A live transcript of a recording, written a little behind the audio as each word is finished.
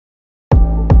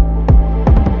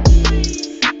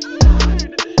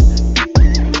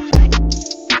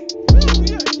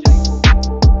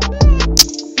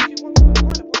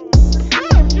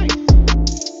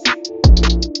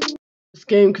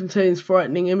game contains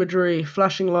frightening imagery,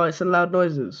 flashing lights and loud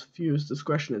noises. Viewers'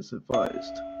 discretion is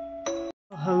advised.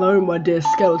 Hello my dear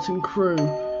skeleton crew.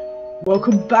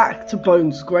 Welcome back to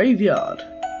Bones Graveyard.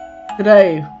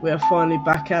 Today we are finally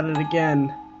back at it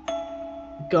again.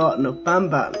 The Garten of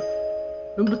BanBan,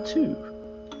 number 2.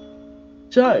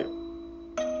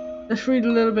 So, let's read a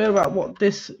little bit about what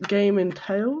this game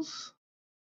entails.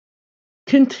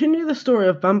 Continue the story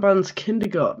of BanBan's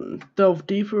kindergarten. Delve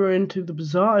deeper into the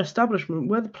bizarre establishment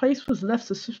where the place was left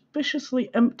suspiciously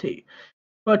empty.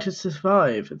 Try to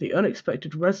survive the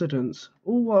unexpected residents,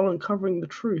 all while uncovering the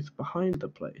truth behind the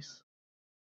place.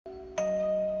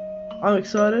 I'm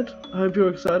excited. I hope you're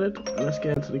excited. And let's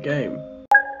get into the game.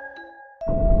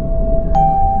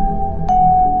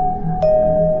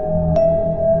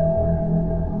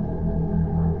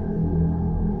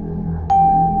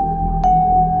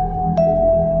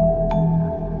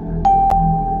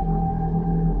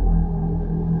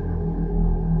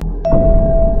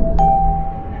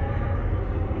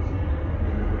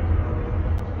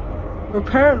 For a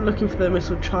parent looking for their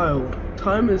missing child,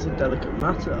 time is a delicate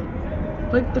matter.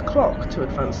 Click the clock to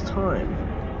advance time.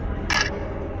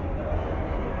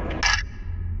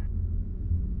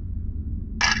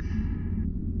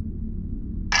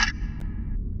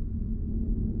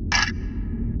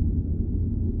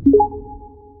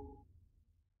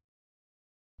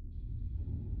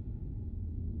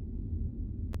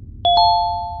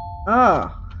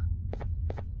 Ah!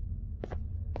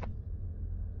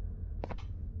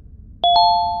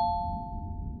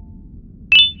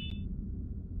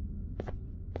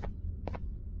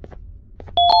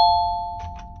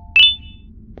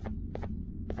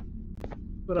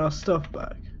 Put our stuff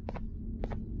back.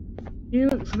 He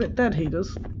looks a bit dead, he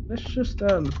does. Let's just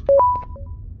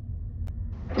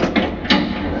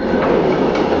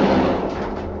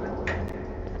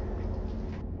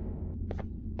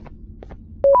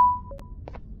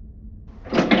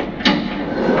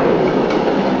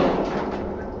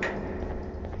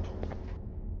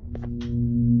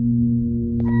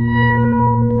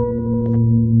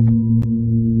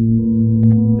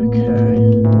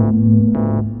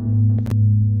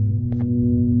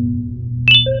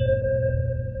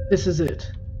This is it.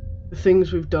 The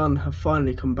things we've done have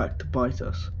finally come back to bite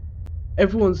us.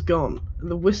 Everyone's gone,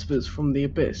 and the whispers from the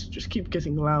abyss just keep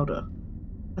getting louder.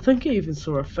 I think I even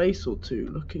saw a face or two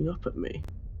looking up at me.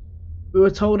 We were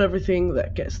told everything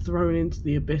that gets thrown into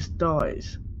the abyss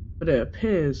dies, but it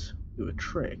appears we were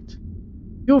tricked.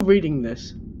 If you're reading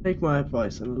this, take my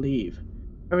advice and leave.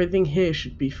 Everything here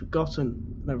should be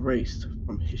forgotten and erased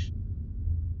from history.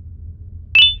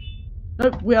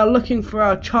 Nope, we are looking for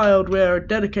our child. We are a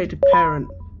dedicated parent.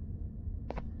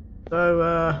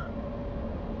 So,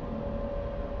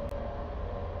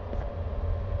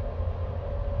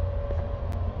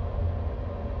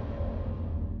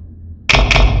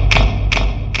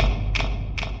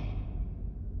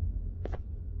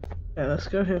 yeah, let's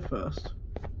go here first.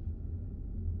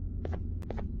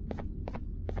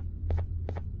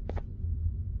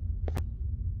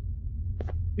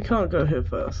 We can't go here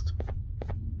first.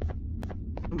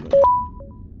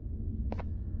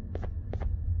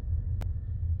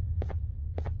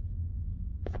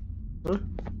 Huh?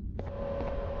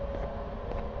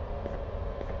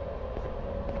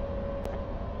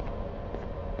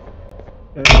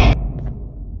 Okay.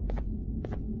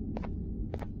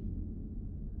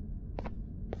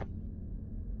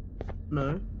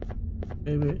 No.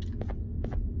 Maybe.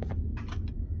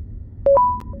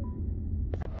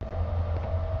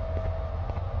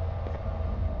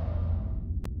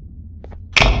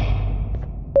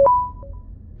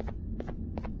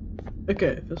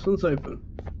 Okay, this one's open.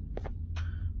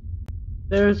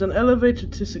 There is an elevator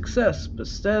to success, but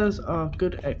stairs are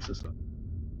good exercise.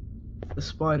 The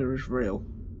spider is real.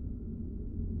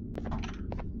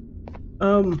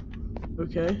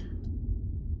 Okay.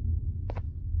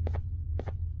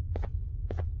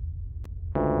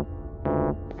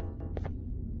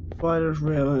 Spider's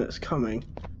real and it's coming.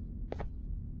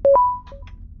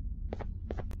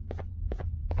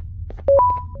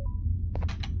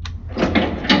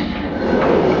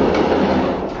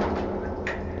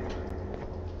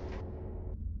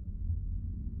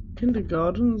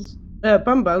 Kindergarten's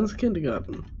BanBan's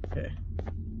kindergarten. Okay.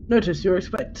 Notice you're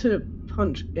expected to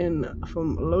punch in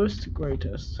from lowest to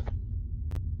greatest.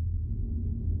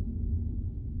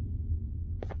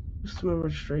 Customer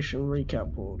registration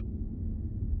recap board.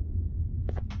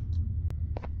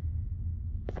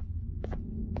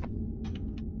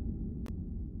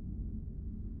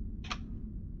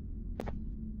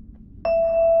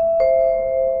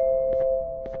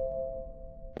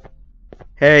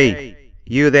 Hey,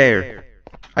 you there.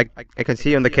 I can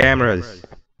see you on the cameras.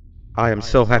 I am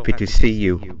so happy to see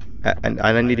you. And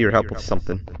I need your help with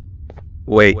something.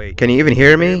 Wait, can you even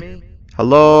hear me?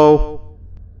 Hello?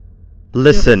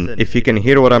 Listen, if you can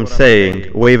hear what I'm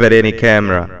saying, wave at any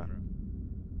camera.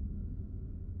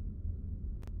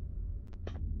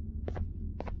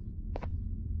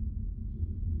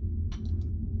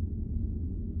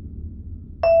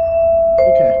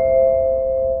 Okay.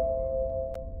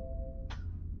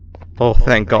 Oh,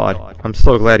 thank God. I'm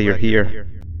so glad you're here.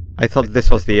 I thought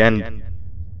this was the end.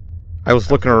 I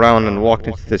was looking around and walked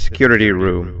into the security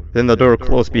room. Then the door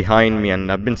closed behind me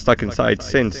and I've been stuck inside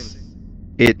since.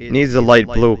 It needs a light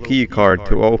blue key card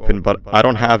to open, but I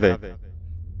don't have it.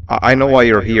 I know why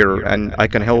you're here and I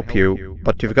can help you,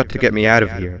 but you've got to get me out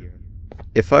of here.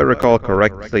 If I recall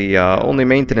correctly, only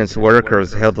maintenance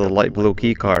workers held the light blue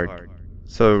key card.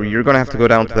 So you're gonna have to go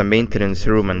down to the maintenance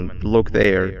room and look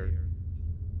there.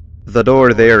 The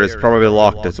door there is probably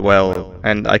locked as well,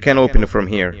 and I can't open it from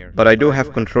here, but I do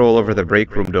have control over the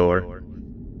break room door.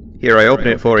 Here, I open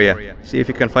it for you. See if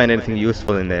you can find anything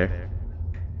useful in there.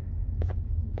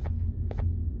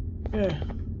 Yeah.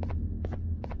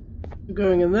 You're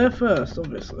going in there first,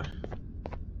 obviously.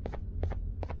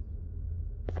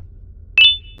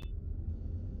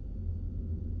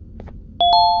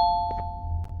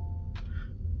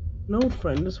 An old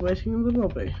friend is waiting in the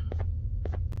lobby.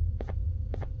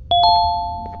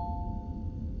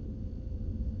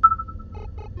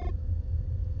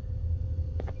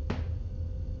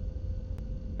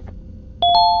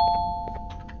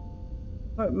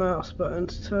 Right mouse button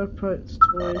to teleport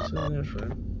toy to the nearest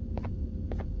room.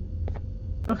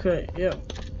 Okay, yep.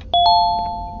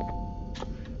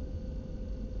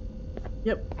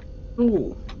 Yep.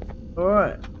 Cool.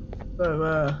 Alright.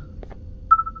 So,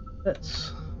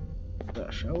 let's do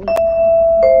that, shall we?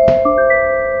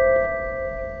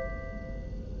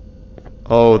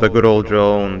 Oh, the good old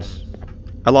drones.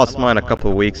 I lost mine a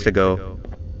couple of weeks ago.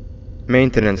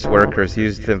 Maintenance workers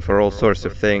used them for all sorts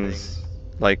of things,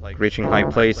 like reaching high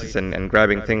places and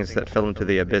grabbing things that fell into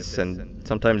the abyss and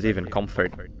sometimes even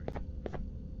comfort.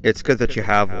 It's good that you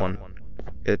have one.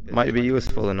 It might be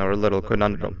useful in our little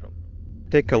conundrum.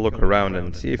 Take a look around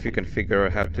and see if you can figure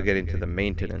out how to get into the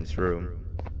maintenance room.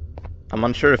 I'm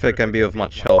unsure if it can be of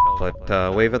much help,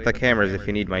 but wave at the cameras if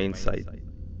you need my insight.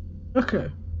 Okay.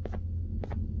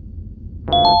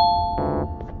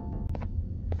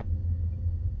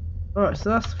 Alright, so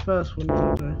that's the first one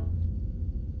to do.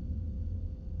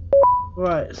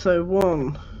 Right, so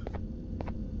one.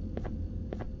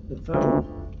 Is it that one?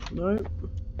 Nope.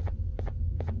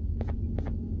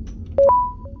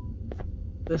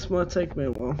 This might take me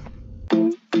a while.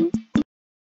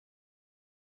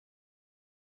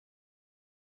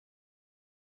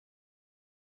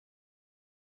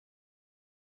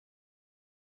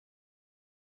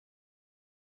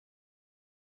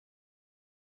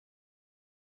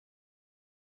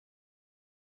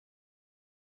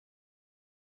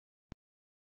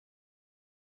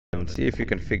 And see if you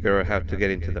can figure out how to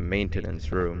get into the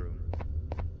maintenance room.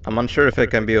 I'm unsure if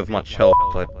it can be of much help,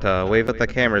 but wave at the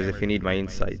cameras if you need my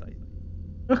insight.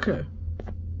 Okay.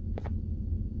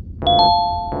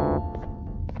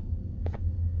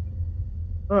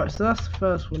 Alright, so that's the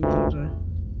first one to do.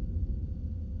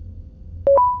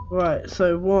 Right,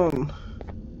 so one.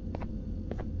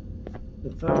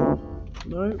 Is it that one?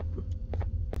 Nope.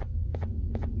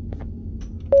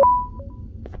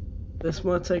 This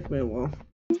might take me a while.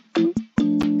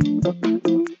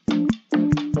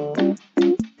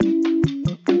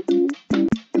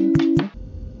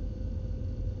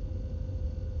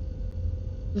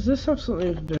 Does this have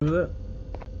something to do with it?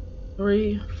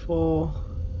 3, 4,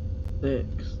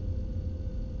 6,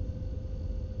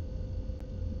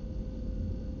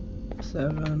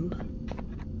 7.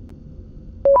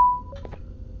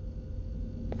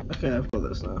 Okay, I've got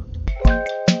this now.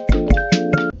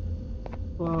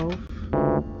 12.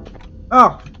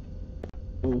 Oh!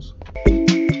 Balls.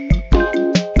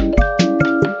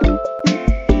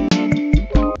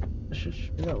 This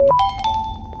should be that one.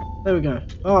 There we go.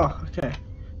 Oh, okay.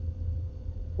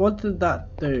 What did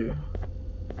that do?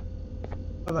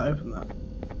 How did I open that?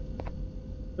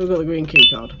 We've got the green key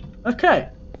card. Okay.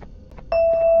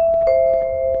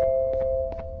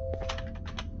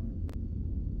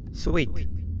 Sweet.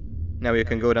 Now you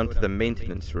can go down to the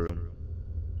maintenance room.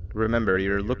 Remember,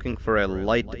 you're looking for a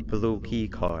light blue key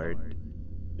card.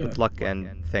 Good luck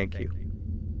and thank you.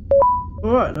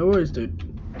 Alright, no worries, dude.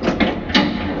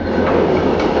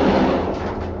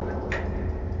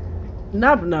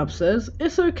 Nab says,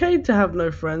 it's okay to have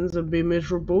no friends and be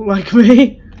miserable like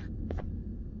me.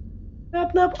 Yep.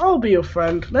 Nab, I'll be your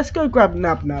friend. Let's go grab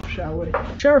Nab Nab, shall we?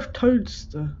 Sheriff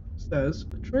Toadster says,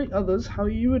 treat others how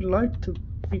you would like to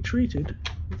be treated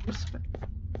with respect.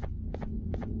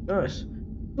 Nice.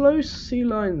 Slow Sea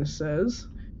Lion says,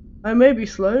 I may be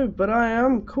slow, but I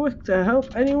am quick to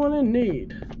help anyone in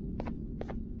need.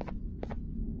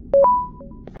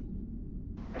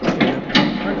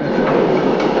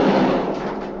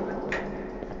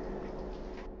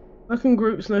 Working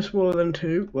groups no smaller than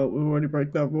 2, well, we've already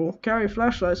broke that rule, carry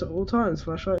flashlights at all times.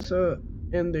 Flashlights are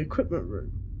in the equipment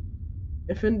room.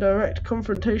 If in direct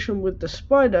confrontation with the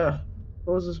spider,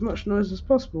 cause as much noise as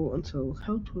possible until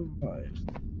help arrives.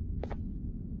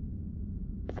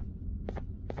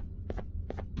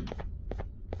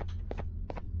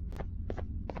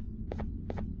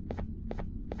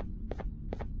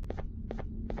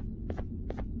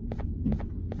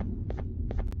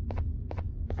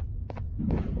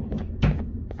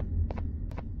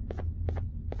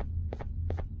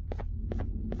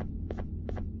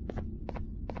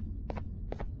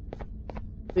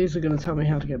 These are going to tell me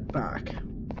how to get back.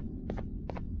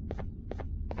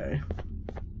 Okay.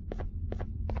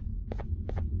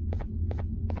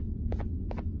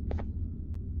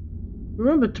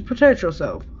 Remember to protect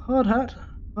yourself. Hard hat,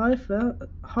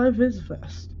 high vis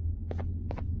vest.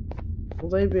 Will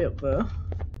they be up there?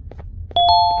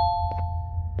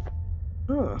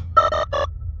 Huh.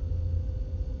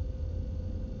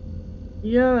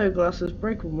 Yellow glasses,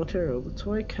 breakable material. The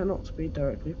toy cannot be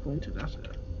directly pointed at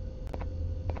it.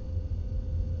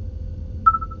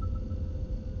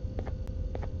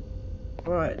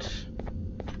 Right.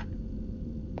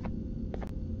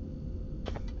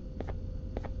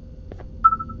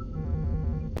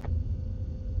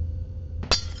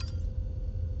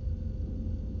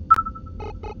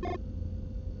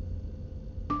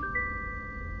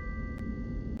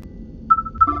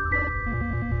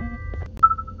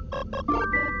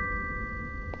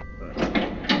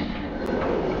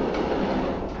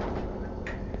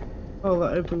 Oh,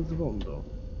 that opens the bottom door.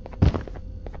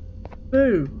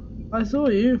 Boo! I saw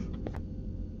you.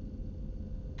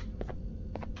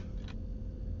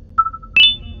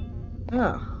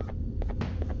 Ah.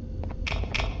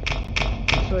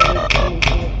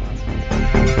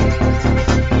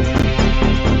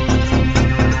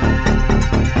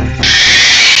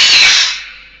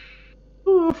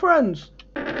 Ooh, we're friends.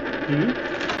 You?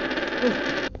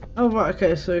 Oh right,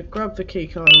 okay, so grab the key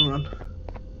card and run.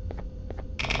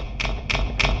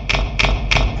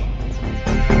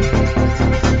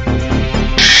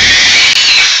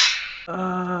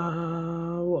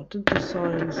 What did the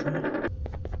sign say?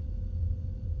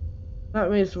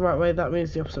 That means the right way, that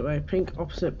means the opposite way. Pink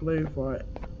opposite blue, right.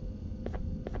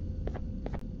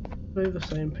 Blue the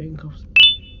same, pink opposite.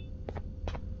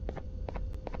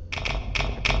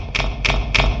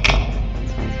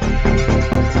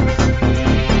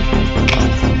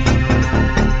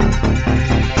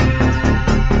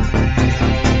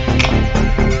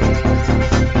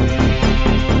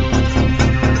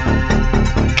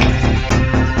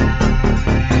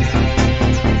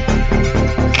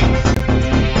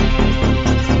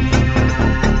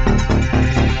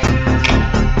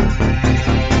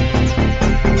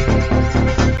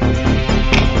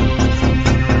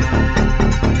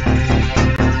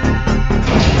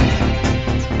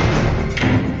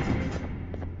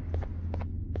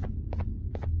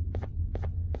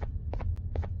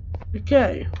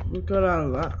 Okay, we got out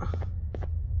of that.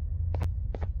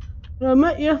 Well, I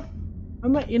met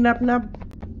you, Nab Nab.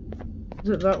 Is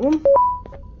it that one?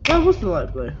 Where was the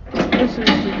light blue? This is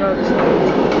the guy that's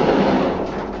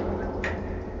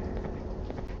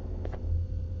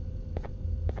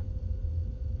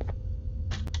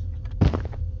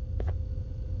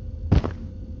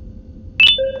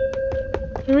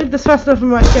I read this fast enough in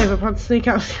my escape, I've had to sneak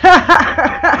out.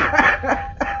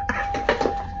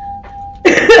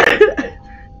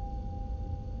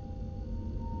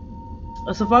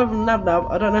 I survived from Nab Nab,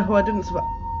 I don't know who I didn't survive.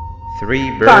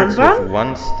 3 birds BanBan? with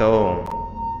 1 stone.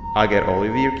 I'll get all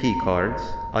of your key cards,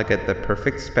 I'll get the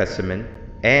perfect specimen,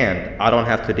 and I don't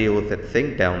have to deal with that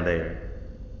thing down there.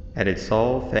 And it's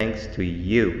all thanks to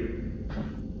you.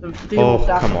 Oh,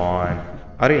 come on.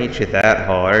 I didn't hit you that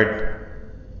hard.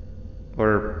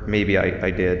 Or maybe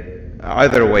I did.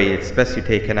 Either way, it's best you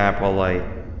take a nap while I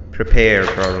prepare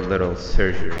for our little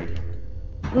surgery.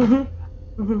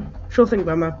 Sure thing,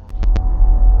 BanBan.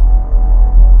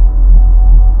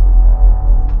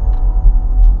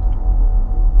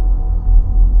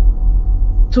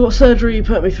 So what surgery you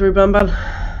put me through, BanBan?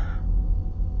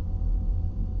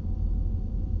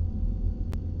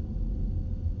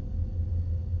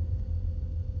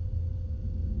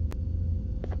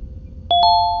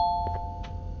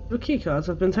 Your keycards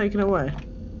have been taken away.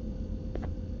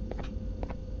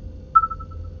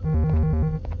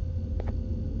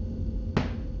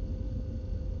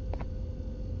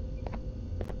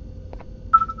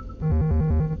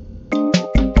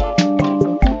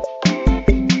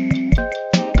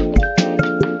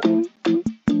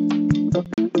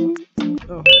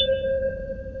 Oh.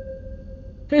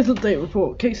 Case update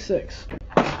report, case 6.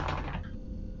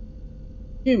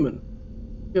 Human.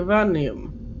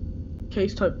 Galvanium.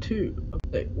 Case type 2,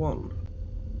 update 1.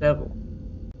 Devil.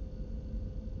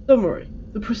 Summary.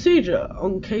 The procedure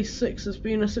on case 6 has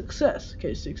been a success.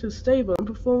 Case 6 is stable and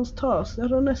performs tasks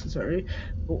that are necessary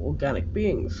for organic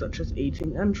beings, such as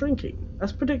eating and drinking,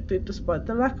 as predicted despite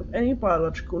the lack of any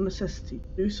biological necessity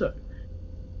to do so.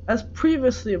 As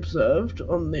previously observed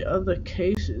on the other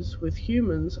cases with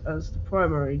humans as the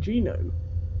primary genome,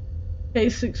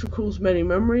 Case 6 recalls many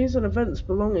memories and events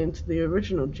belonging to the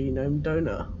original genome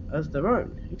donor as their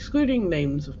own, excluding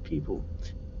names of people,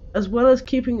 as well as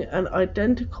keeping an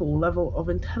identical level of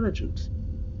intelligence.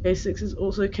 Case 6 is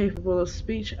also capable of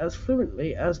speech as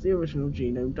fluently as the original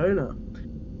genome donor.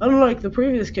 Unlike the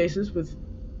previous cases with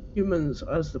humans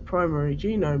as the primary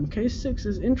genome, Case 6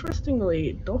 is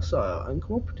interestingly docile and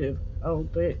cooperative,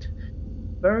 albeit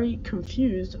very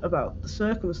confused about the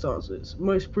circumstances.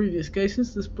 Most previous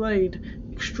cases displayed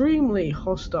extremely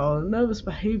hostile and nervous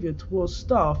behavior towards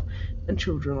staff and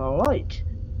children alike,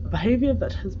 a behavior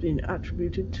that has been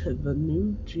attributed to the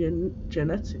new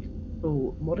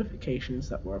genetical modifications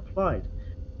that were applied.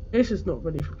 Case is not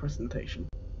ready for presentation.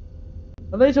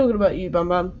 Are they talking about you,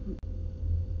 BanBan?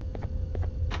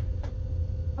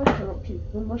 I cannot keep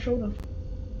it on my shoulder.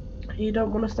 You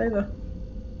don't want to stay there.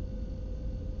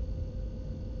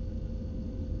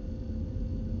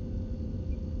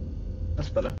 That's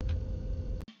better.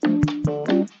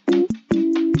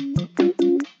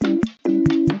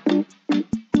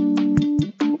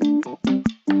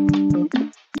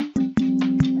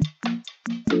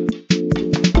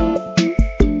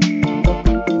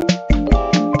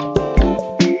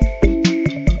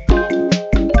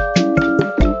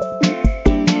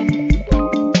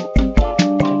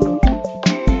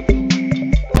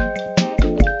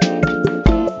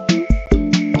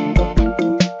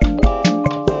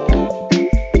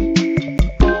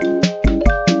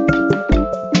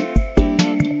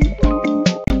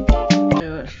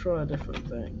 Try a different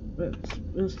thing. Let's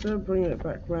instead of bringing it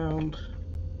back round.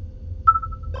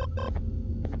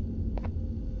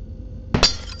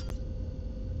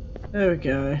 There we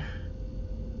go.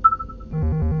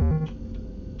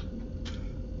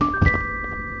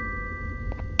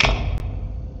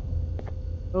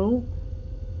 Oh,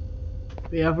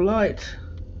 we have light.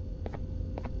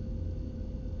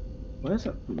 Where's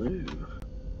that blue?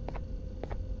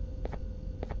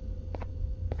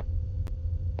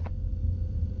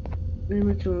 Maybe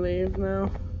we can leave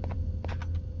now.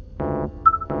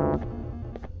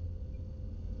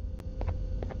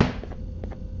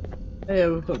 Yeah,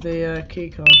 we've got the key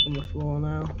card on the floor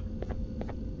now.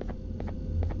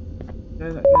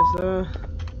 Okay, that goes there.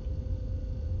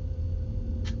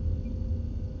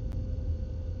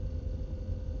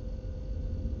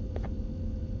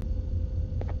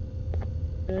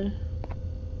 Okay.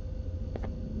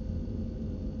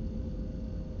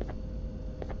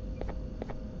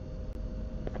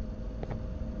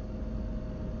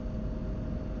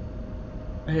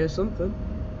 I hear something.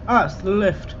 Ah, it's the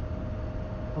lift.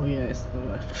 Oh yeah, it's the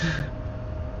lift.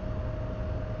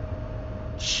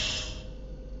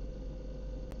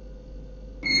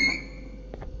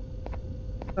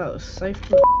 That was safe.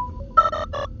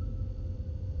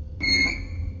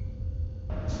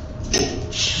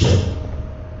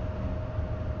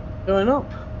 Going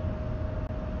up.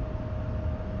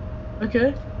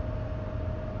 Okay.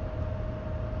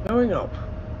 Going up.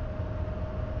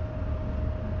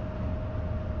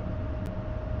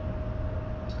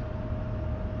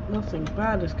 Nothing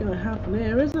bad is gonna happen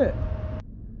here, is it?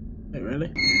 Wait,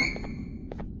 really?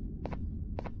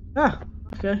 Ah,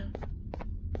 okay.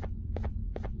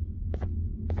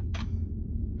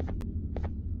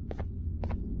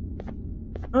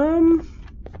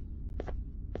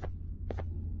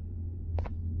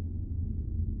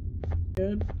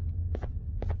 Good.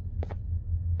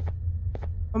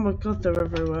 Oh my god, they're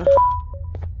everywhere.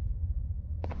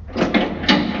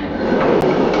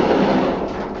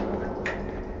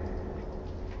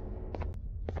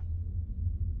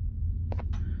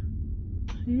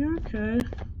 Are you okay?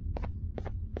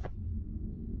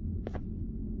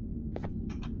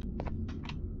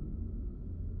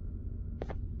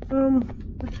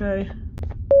 Okay.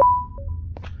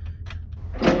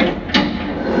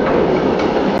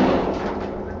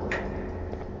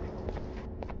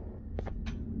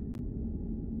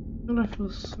 feel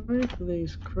sorry for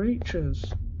these creatures.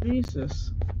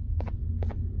 Jesus.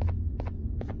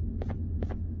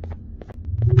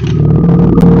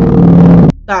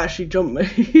 That actually jumped me.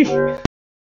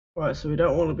 Right, so we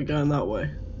don't want to be going that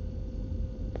way.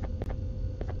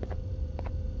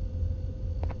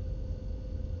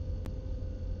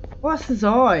 What's his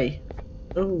eye?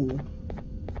 Oh.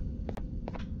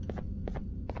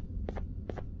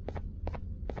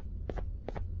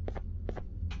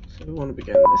 So we want to be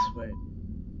going this way.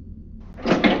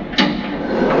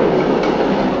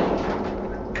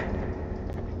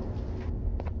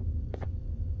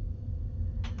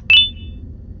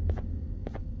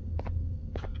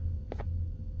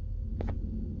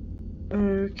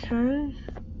 Okay.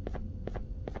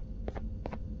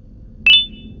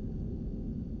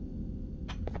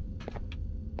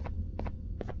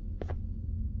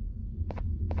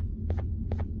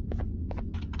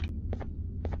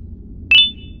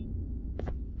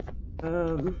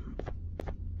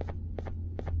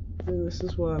 This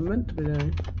is what I'm meant to be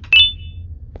doing.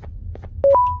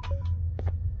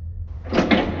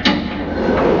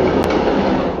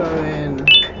 Go in.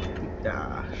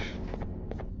 Dash.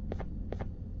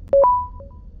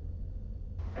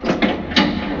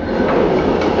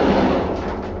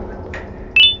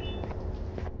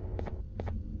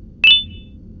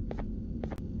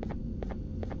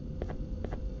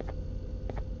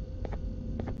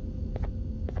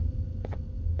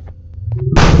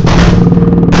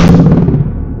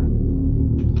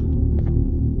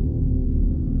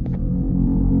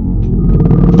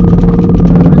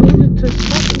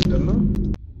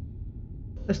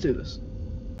 Let's do this.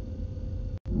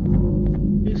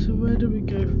 Okay, so where do we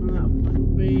go from that point?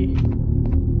 We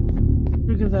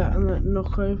trigger that and then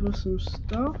knock over some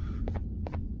stuff?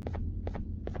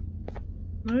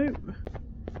 Nope.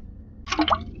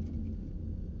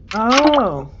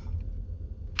 Oh!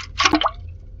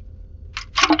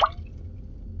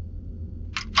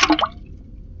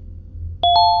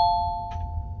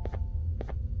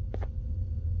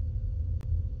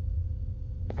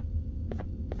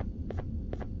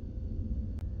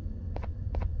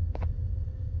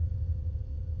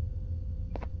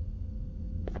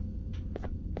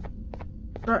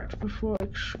 Extract before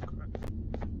extract.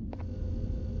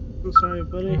 I'm sorry,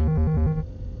 buddy.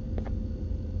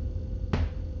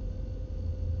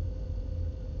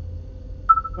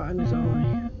 Right in his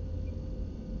eye.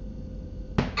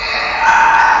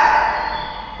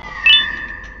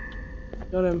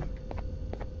 Got him.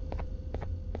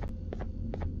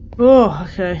 Oh,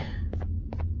 okay.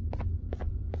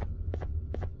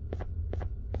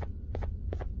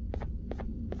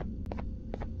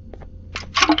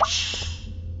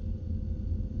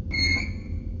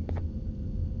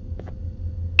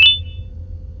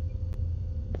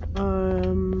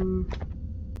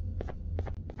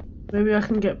 Maybe I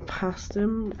can get past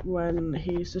him when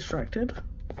he's distracted.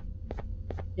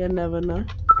 You never know.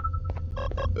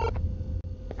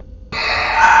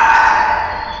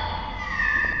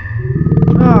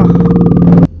 Ah,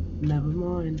 never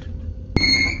mind.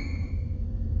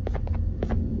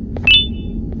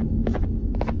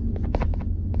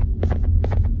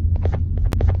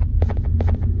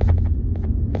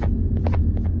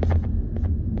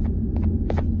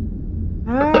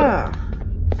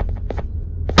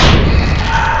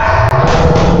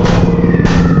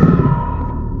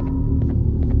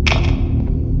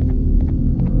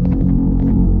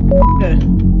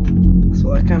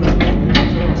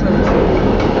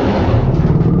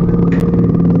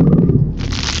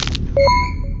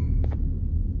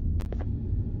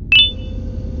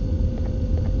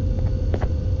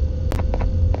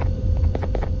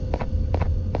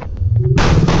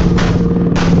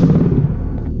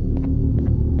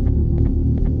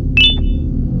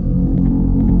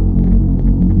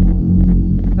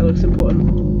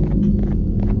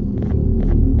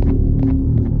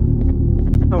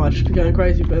 Going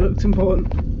crazy, but it looks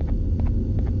important.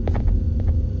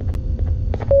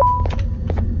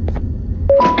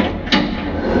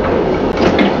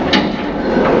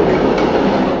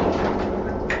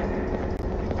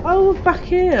 Oh, we're back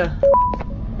here.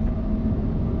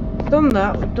 Done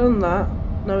that, we've done that.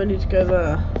 Now we need to go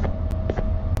there.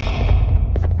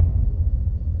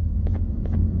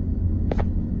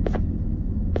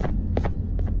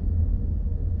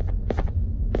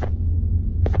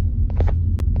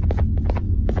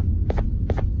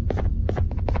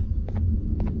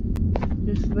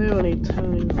 They all need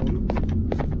turning on.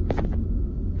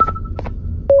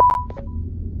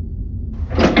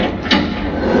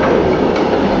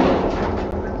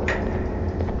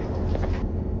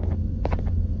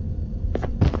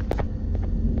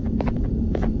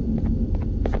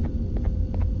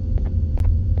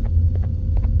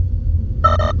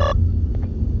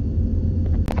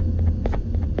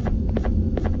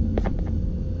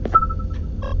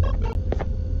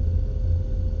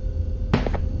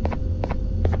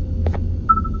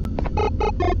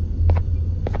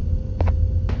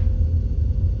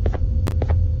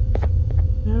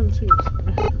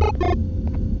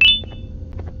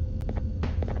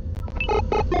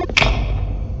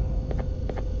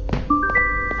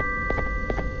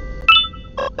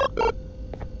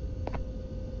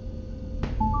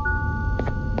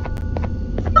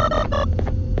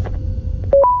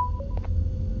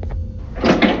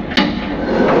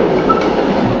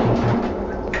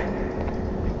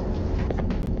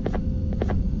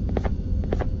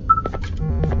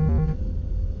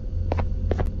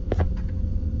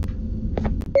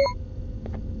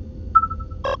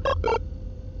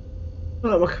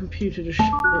 like my computer just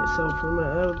shut itself from it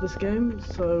out of this game,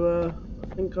 so I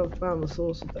think I've found the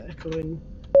source of the echoing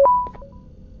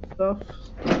stuff.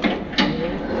 We're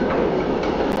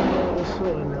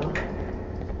sorted now.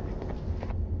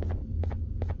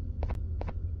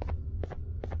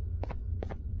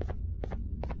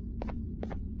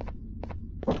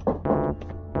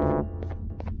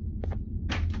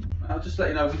 I'll just let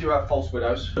you know we do have false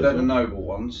widows. They're the noble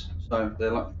ones, so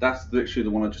they're like that's literally the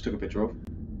one I just took a picture of.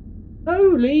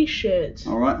 Holy shit!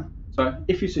 All right. So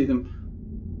if you see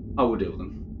them, I will deal with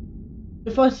them.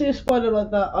 If I see a spider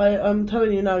like that, I'm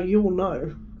telling you now, you'll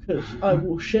know, because I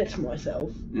will shit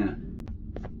myself. Yeah.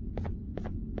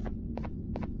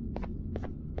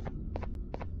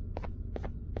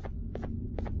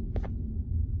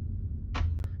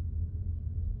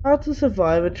 How to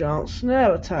survive a giant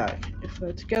snail attack. If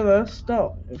they're together,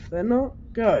 stop. If they're not,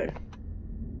 go.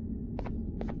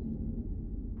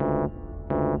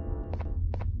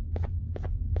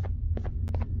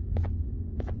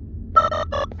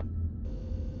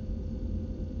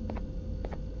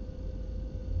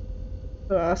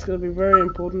 So that's going to be very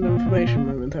important information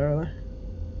momentarily.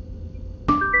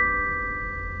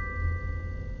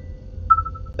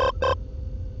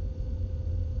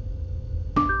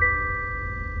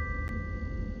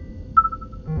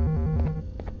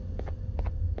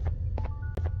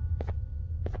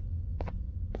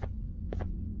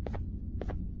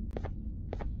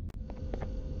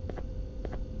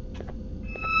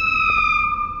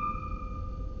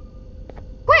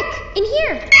 In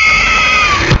here!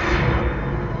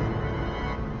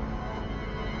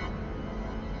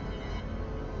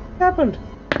 What happened?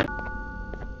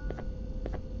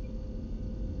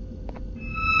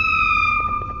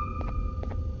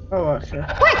 Oh, okay.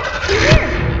 Quick! In here!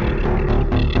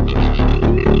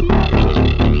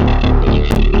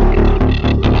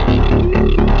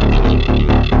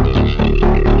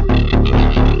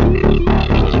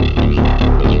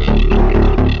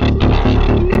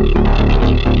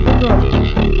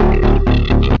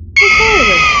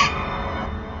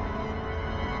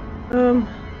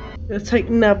 Let's take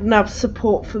Nab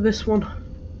support for this one.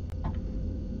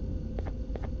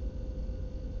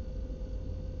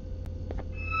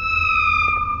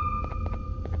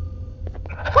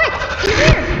 Quick! In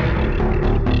here!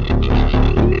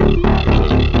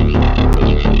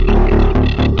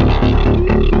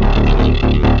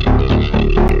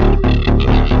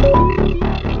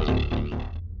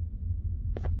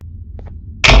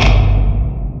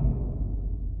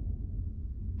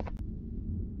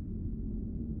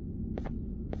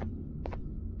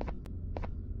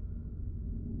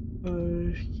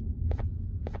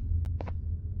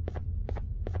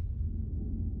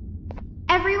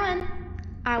 Everyone,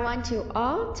 I want you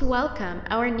all to welcome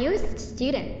our newest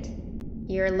student.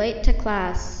 You're late to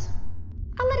class.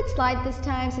 I'll let it slide this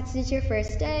time since it's your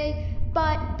first day,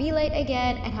 but be late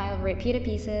again and I'll rip you to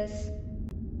pieces.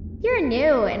 You're a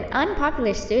new and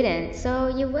unpopular student, so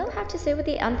you will have to sit with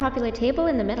the unpopular table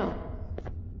in the middle.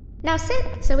 Now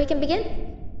sit so we can begin.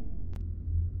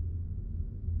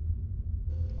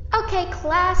 Okay,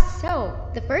 class, so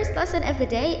the first lesson of the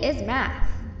day is math.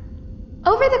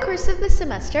 Over the course of the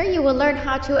semester, you will learn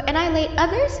how to annihilate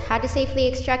others, how to safely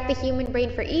extract the human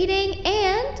brain for eating,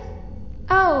 and...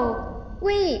 Oh,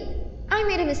 wait, I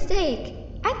made a mistake.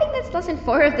 I think that's lesson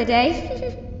 4 of the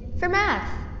day. For math.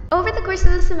 Over the course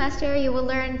of the semester, you will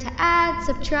learn to add,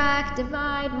 subtract,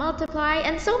 divide, multiply,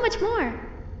 and so much more.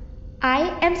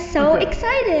 I am so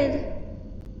excited!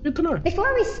 Good to know.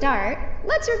 Before we start,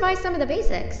 let's revise some of the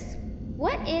basics.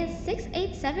 What is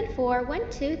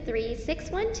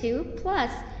 6874123612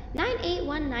 plus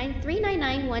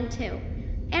 9819399912?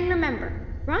 And remember,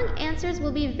 wrong answers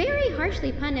will be very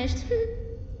harshly punished.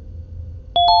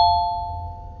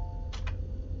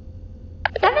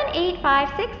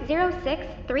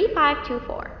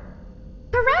 785-606-3524.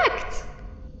 Correct!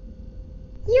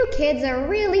 You kids are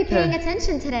really paying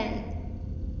attention today.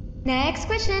 Next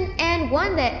question, and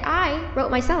one that I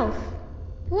wrote myself.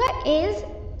 What is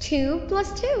 2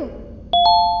 plus 2?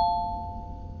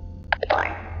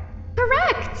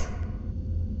 Correct!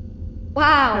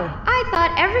 Wow, I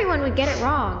thought everyone would get it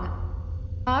wrong.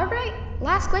 Alright,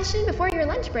 last question before your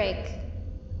lunch break.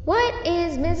 What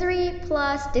is misery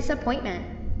plus disappointment?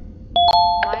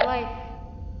 My life.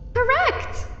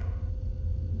 Correct!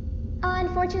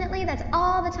 Unfortunately, that's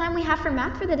all the time we have for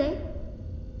math for the day.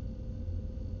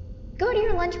 Go to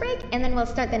your lunch break, and then we'll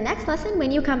start the next lesson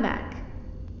when you come back.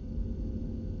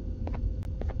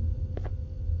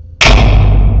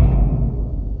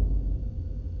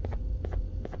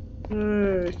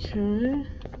 Okay.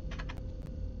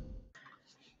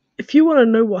 If If you want to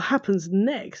know what happens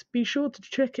next, be sure to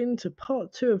check into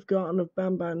part 2 of Garten of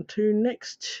BanBan 2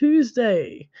 next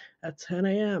Tuesday at 10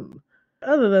 AM.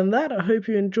 Other than that, I hope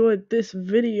you enjoyed this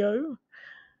video.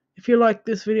 If you like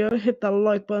this video, hit that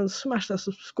like button, smash that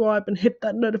subscribe, and hit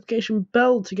that notification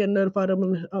bell to get notified of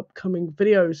my upcoming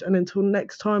videos. And until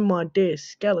next time, my dear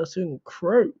skeleton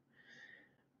crew,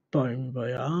 bon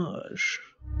voyage.